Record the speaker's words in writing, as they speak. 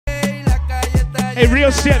Hey,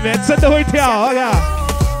 real shit, man. 真的会跳，我靠。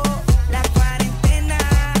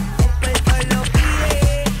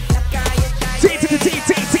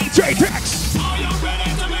DJ Daxx.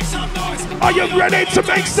 Are you ready to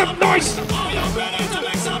make some noise?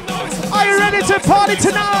 Are you ready to party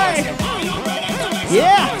tonight?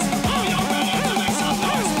 Yeah.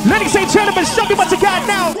 Ladies and gentlemen, show me what you got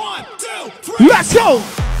now. Let's go.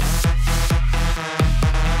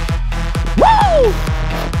 Woo!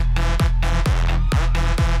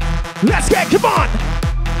 Let's get, come on.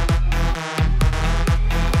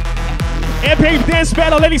 Epic dance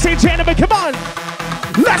battle, ladies and gentlemen, come on.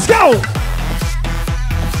 Let's go.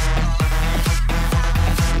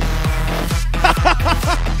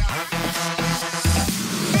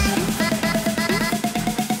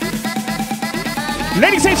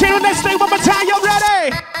 Ladies and gentlemen, let's play one more time. You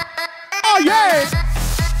ready? Oh yeah!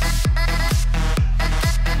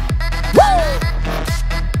 Woo!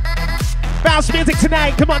 Bounce music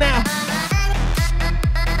tonight. Come on now.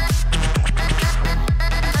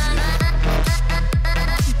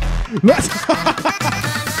 Let's.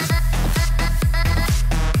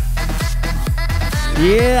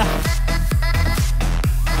 Yeah.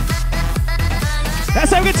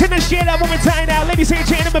 That's how we get to the shit out one more time now, ladies and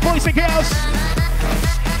gentlemen, boys and girls.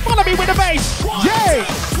 Follow me with the bass. Yeah.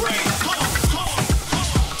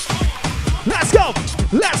 Let's go.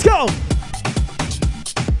 Let's go.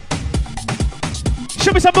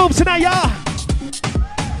 Show me some moves tonight, y'all.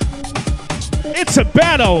 It's a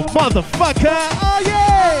battle, motherfucker. Oh,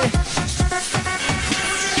 yeah.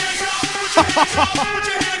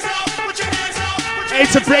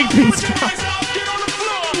 It's a break beat.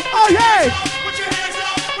 Oh, yeah.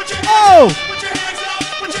 Oh.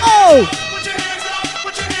 Oh.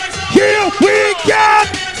 Here we go.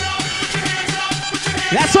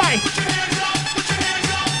 That's right.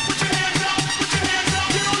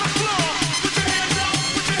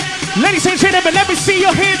 Ladies and gentlemen, let me see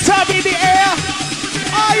your hands up in the air.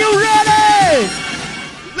 Are you ready?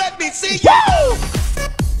 Let me see you. Woo!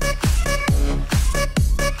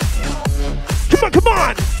 Come on, come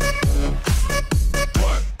on.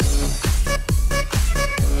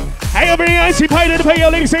 Hey, over here, I see Pioneer to play,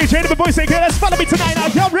 ladies and gentlemen, boys and girls. Follow me tonight. Are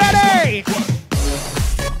you ready?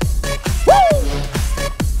 Woo!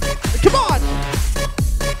 Come on.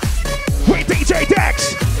 Wait, DJ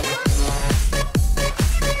Daxx.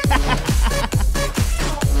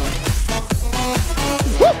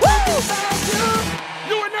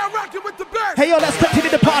 Hey yo, let's continue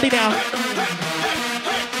the party now.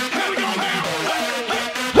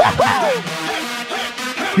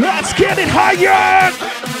 Let's get it higher.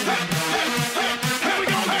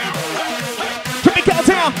 Can we count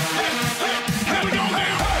down?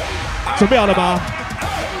 准备好了吗？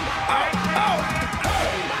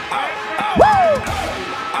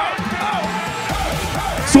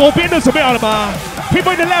左边的准备好了吗？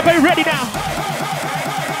 People in the left, are you ready now?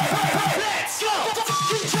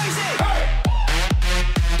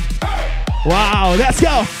 Wow, let's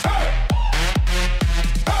go.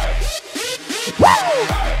 Woo!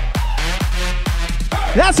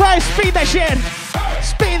 That's right, speed that shit.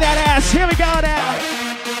 Speed that ass. Here we go now.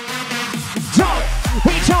 Jump.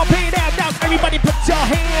 We jumping out now. Everybody put your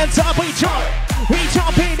hands up. We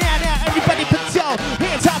jumping out now. Everybody put your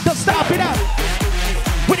hands up. Don't stop it up.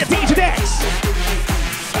 With the DJ Daxx.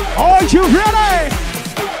 Are you ready?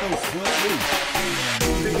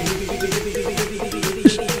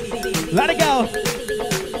 Let it go.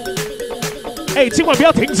 Hey, 今晚不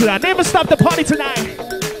要停止啊 Never stop the party tonight.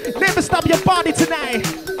 Never stop your party tonight.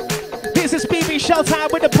 This is BB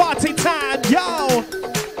Showtime with the party time, yo.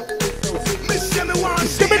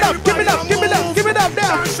 Give it up, give it up, give it up, give it up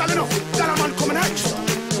now.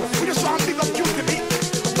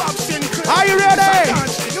 Are you ready?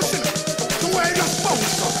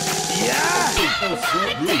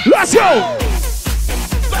 Let's go.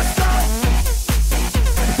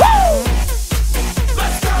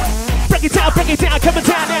 Break it down, coming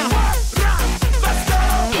down now.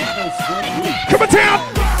 Coming down.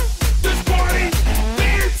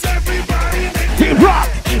 We rock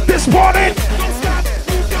this party.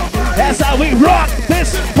 That's how we rock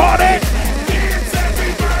this party.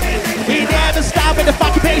 We never stop with the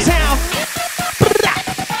fucking bass sound.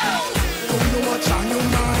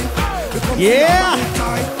 Yeah.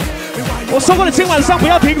 我说过了，今晚上不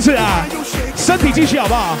要停止啊，身体继续好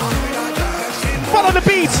不好 ？Follow the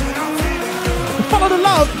beat. Follow the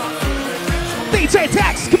love. DJ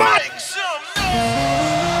Daxx, come on.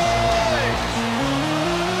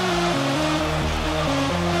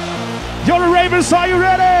 You're the Ravens, are you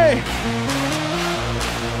ready?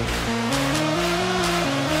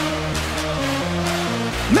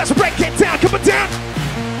 Let's break it down, come on down.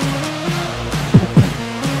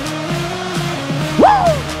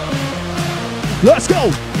 Woo! Let's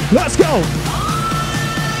go, let's go.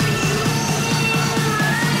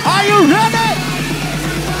 Are you ready?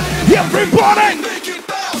 Everybody!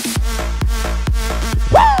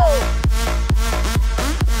 Woo!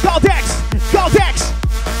 Go Daxx! Go Daxx!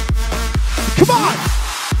 Come on!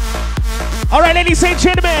 All right, ladies and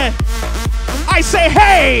gentlemen. I say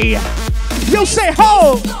hey! You say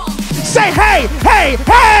ho! Say hey, hey,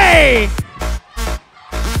 hey!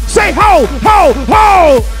 Say ho, ho,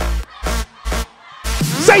 ho!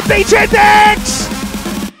 Say DJ Daxx!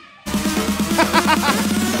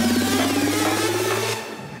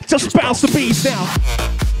 Just bounce the beats now.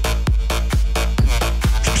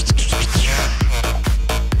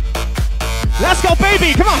 Let's go,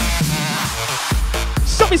 baby, come on.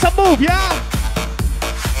 Show me some move, yeah?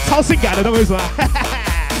 超性感的，懂我意思吗？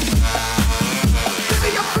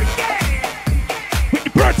 With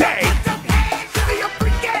your birthday.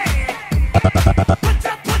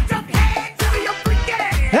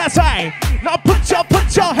 That's right. Now put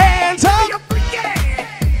your hands up.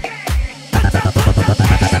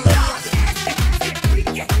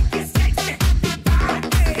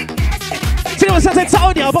 今天晚上再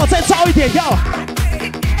招一点好不好？再招一点要。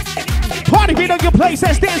Party people in your place,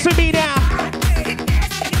 let's dance with me now.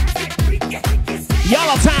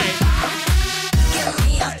 Yellow time.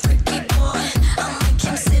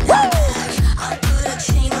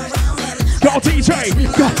 Go DJ,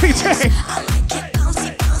 go DJ.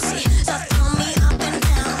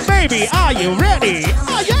 Baby, are you ready?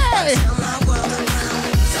 Oh yeah!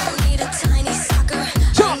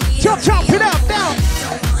 Jump, jump, jump it up now.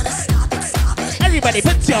 Everybody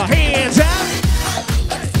put your hands up.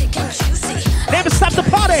 Never stop the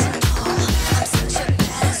party.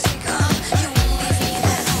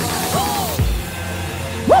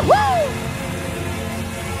 Woo-hoo!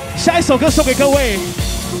 下一首歌送给各位。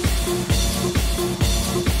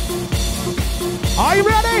Are you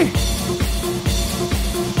ready?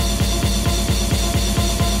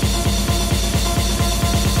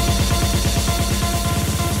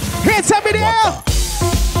 Hands up in the air.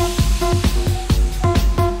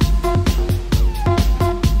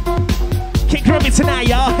 Get grumpy tonight,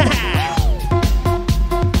 y'all.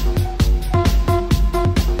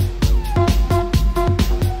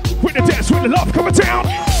 With the dance, with the love coming down.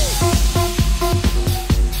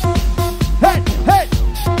 Hey, hey.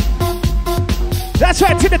 That's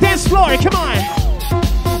right, to the dance floor, come on.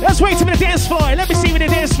 Let's wait to the dance floor. Let me see you in the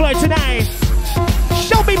dance floor tonight.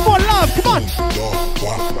 Show me more love, come on.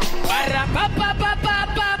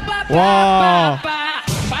 Wow.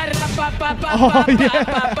 Oh yeah.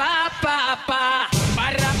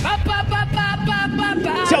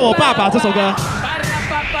 叫我爸爸这首歌。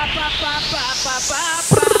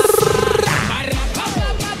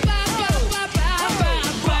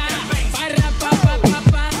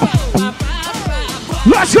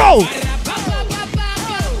Let's go!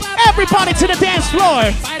 Everybody to the dance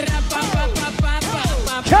floor.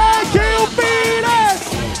 Can you beat it?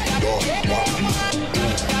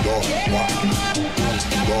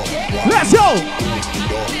 Let's go!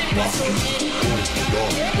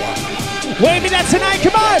 Wave me that tonight,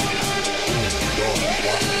 come on!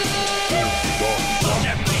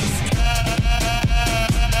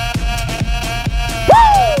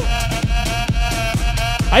 Woo!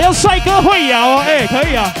 还有帅哥会摇哦，哎，可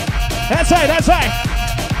以啊。That's right, that's right.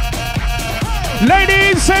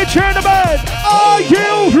 Ladies and gentlemen, are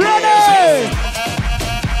you ready?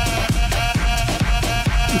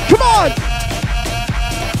 Come on!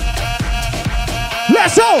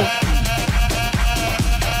 Let's go!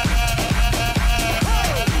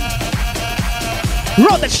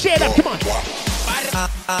 Roll that shit up, come on!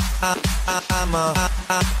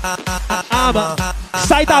 I'm a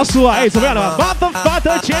塞大叔啊，哎，怎么样了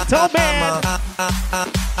 ？Motherfucker gentleman.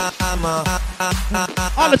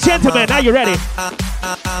 All the gentlemen, are you ready?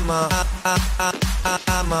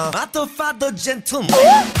 Motherfucker gentleman.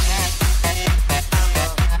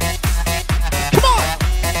 Come on!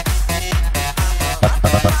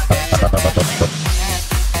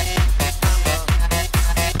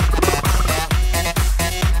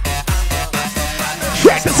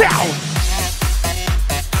 Check this out!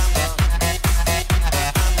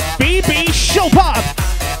 BB Show Pop!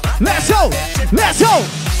 Let's go! Let's go!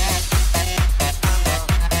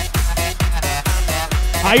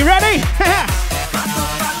 Are you ready?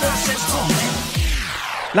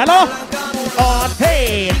 来喽 On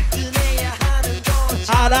hey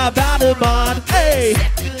Alabama hey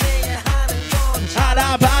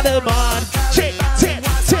Alabama Check check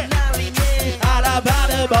check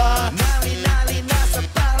Alabama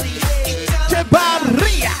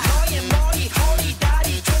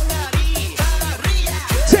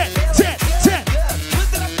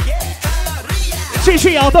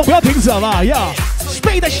续摇动，不要停止好不好？Yeah,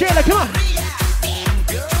 spin the shit, come on.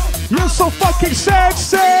 You're so fucking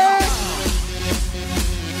sexy.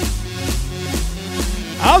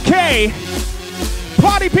 Okay,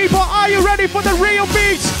 party people, are you ready for the real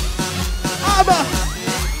beat?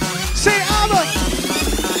 Say I'm a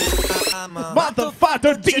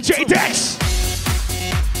motherfucker DJ Daxx.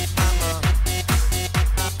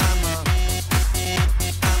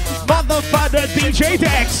 Motherfucker DJ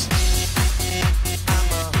Daxx.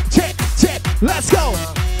 Check, let's go.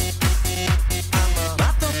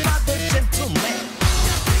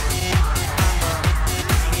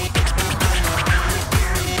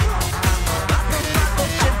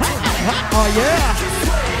 Oh yeah.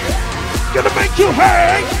 Gonna make you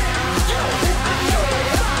hang.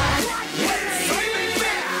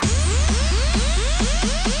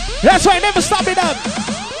 That's right, never stop it up.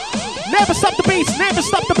 Never stop the beats, never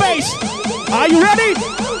stop the bass. Are you ready?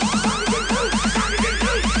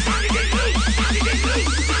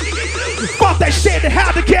 Fuck that shit and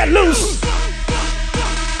how to get loose.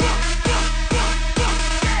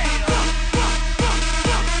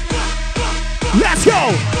 Let's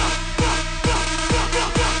go.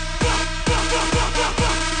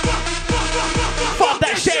 Fuck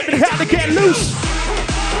that shit and how to get loose.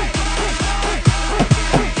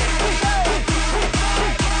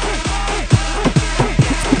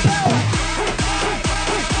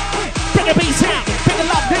 Bring the beats out, bring the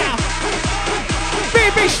love down.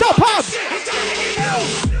 Baby, stop up.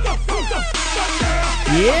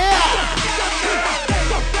 Yeah.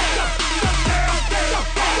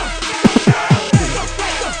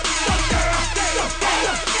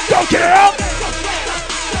 Go girl.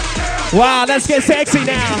 Wow, let's get sexy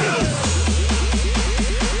now.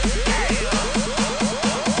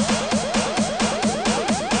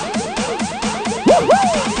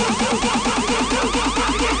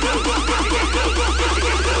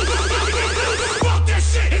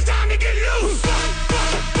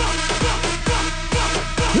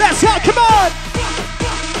 Let's go, come on!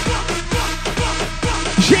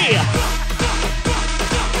 Yeah!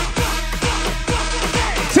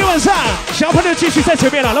 今晚上小朋友继续在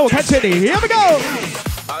前面了，让我看见你。Here we go!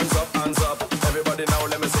 Hands up, hands up, everybody now,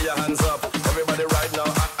 let me see your hands up. Everybody right now,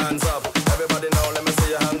 hands up. Everybody now, let me see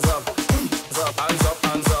your hands up. Hands up,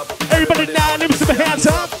 hands up. Everybody now, let me see my hands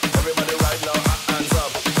up. Everybody right now, hands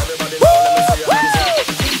up. Everybody now, let me see your hands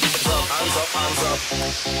up. Hands up, hands up.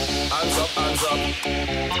 Hands up, hands up.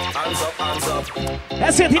 Hands up, hands up.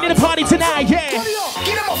 Let's continue the party tonight, yeah!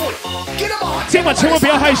 Get him a foot. Get him on. 今晚千万不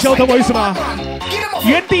要害羞，懂我意思吗？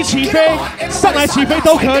原地起飞，上来起飞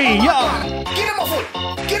都可以，yeah! Get him a foot.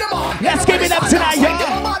 Get him on. Let's give it up tonight, yeah!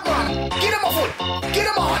 Get him a foot. Get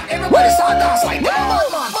him on. Everybody start dance like that.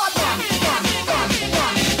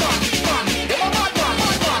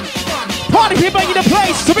 Party people in the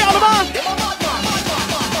place，准备好了吗？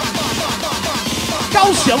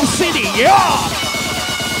高雄 City， yeah!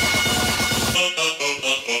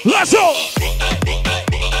 Let's go!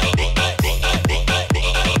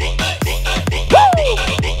 Woo!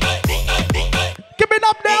 Give it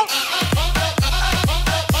up now!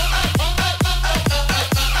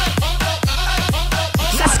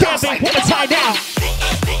 Let's get it one more time now!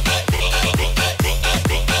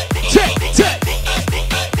 Check, check!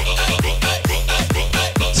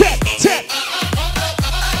 Check, check!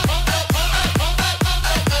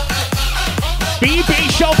 BB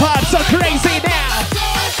show pop so crazy now!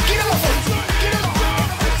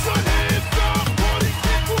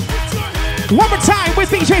 One more time with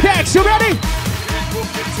DJ Daxx, you ready?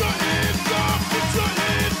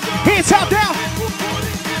 Hands up now!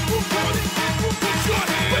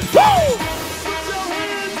 Woo!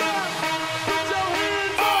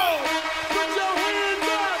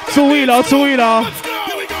注意了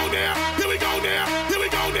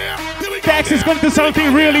Daxx is gonna do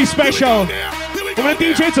something really special. 我们的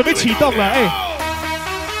DJ 准备启动了，哎，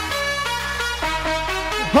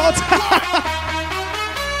好惨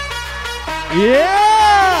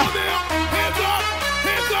 ，Yeah！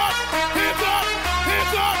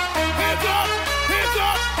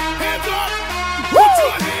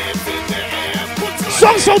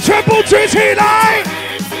 双手全部举起来，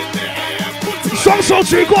双手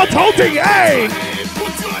举过头顶，哎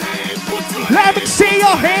 ！Let me see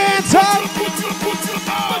your hands up,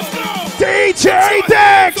 DJ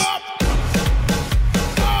Daxx.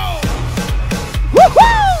 Woohoo!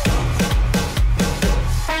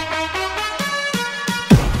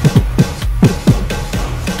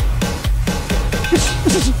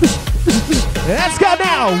 Let's go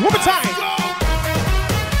now, one more time.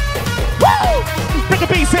 Woo! Bring the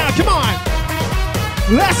bass out, come on.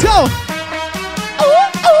 Let's go.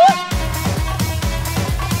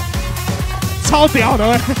 超屌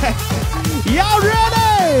的！Y'all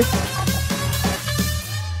ready?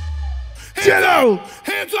 Get out!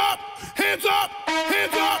 Hands up, hands up,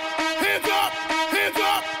 hands up, hands up, hands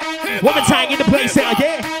up, hands Woman tying in the place out,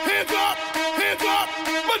 yeah. Hands up,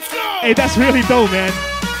 let's go. Hey, that's really dope, man.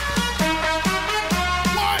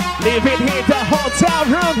 Live in here, the hotel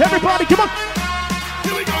room. Everybody, come on.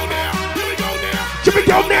 Here we go now, here we go now. Here we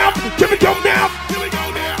go now, here we go now. Here we go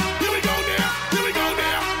now, here we go now, here we go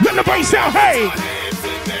now. Let the bass out, hey. Hands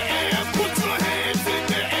in the air, put your hands in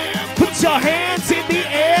the air. Put your hands in the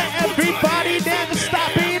air, everybody, never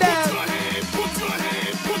stop it up.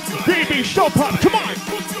 Baby, show pop, come on.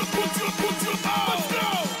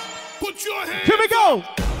 Put your hands. Here we go.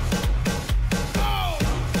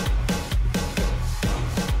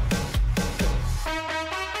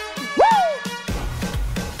 Woo!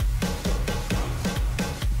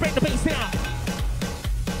 Bring the bass down.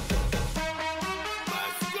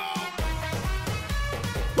 Let's go.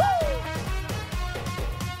 Woo!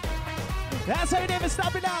 That's how you never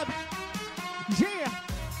stop it up. Yeah.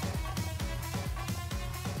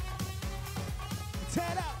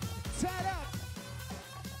 Turn up, turn up.